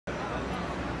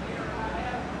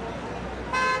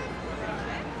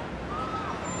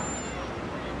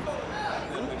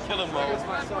Hello, Mo.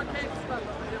 What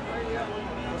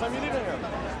time are you leaving here?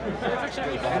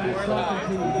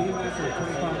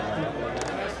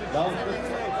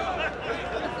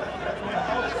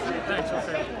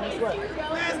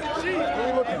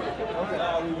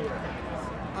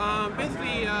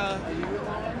 Basically,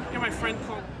 my friend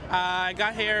called. I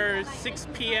got here 6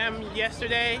 p.m.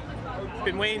 yesterday.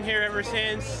 Been waiting here ever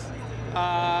since.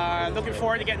 Looking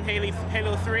forward to getting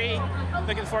Halo 3.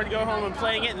 Looking forward to going home and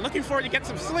playing it, and looking forward to get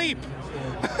some sleep.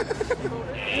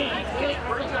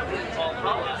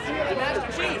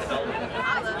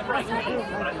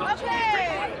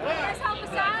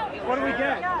 What do we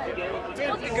get?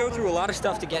 We go through a lot of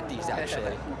stuff to get these,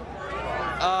 actually.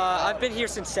 I've been here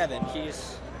since 7.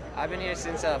 I've been here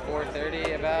since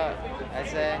 4:30, about, I'd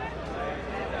say.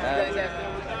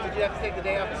 Did you have to take the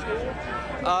day off of school?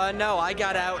 No, I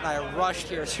got out and I rushed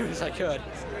here as soon as I could.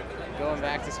 Going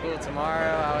back to school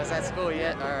tomorrow. I was at school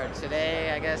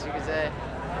today, I guess you could say.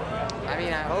 I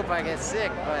mean, I hope I get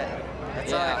sick, but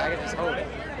that's all I can just hope.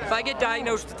 If I get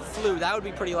diagnosed with the flu, that would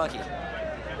be pretty lucky.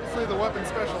 Hopefully the weapons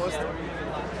specialist.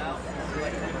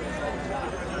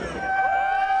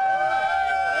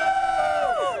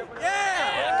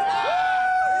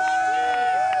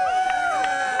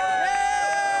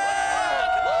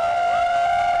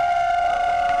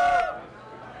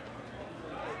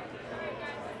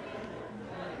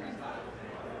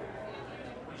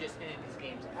 Just hitting these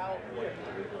games out.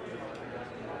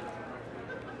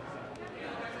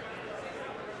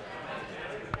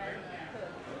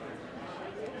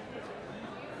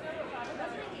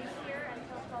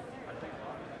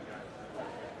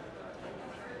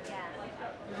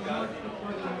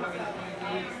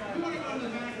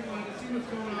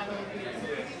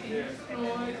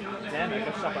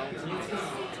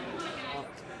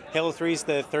 Halo 3 is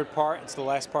the third part. It's the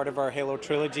last part of our Halo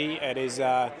trilogy. It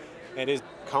is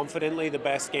confidently the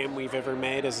best game we've ever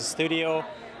made as a studio.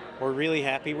 We're really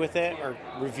happy with it. Our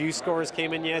review scores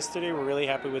came in yesterday. We're really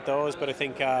happy with those. But I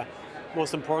think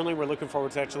most importantly, we're looking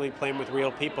forward to actually playing with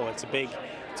real people. It's a big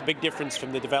difference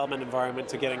from the development environment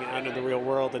to getting out into the real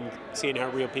world and seeing how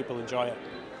real people enjoy it.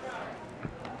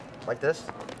 Like this?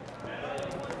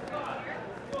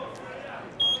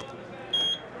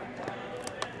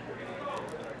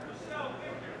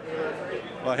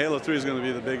 Well, Halo 3 is going to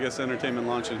be the biggest entertainment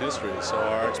launch in history, so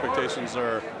our expectations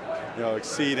are,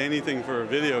 exceed anything for a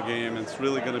video game. It's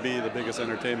really going to be the biggest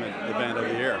entertainment event of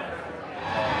the year.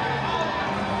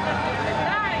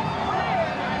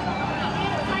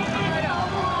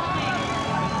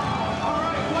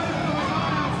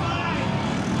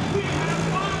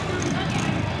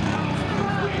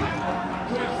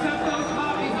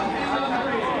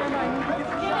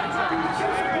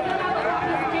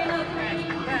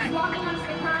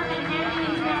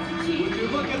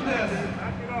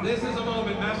 This is a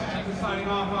moment. Massachusetts is signing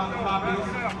off on the copies.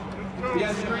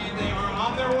 Yes, Green, they are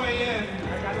on their way in.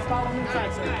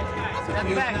 Step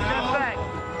back.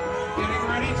 Getting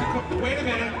ready to cook. Wait a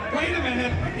minute.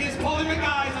 He's pulling the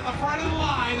guys at the front of the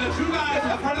line, the two guys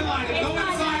at the front of the line, and go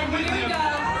inside with him.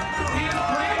 He is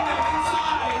bringing them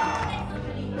inside.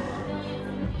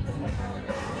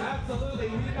 Absolutely.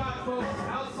 We got folks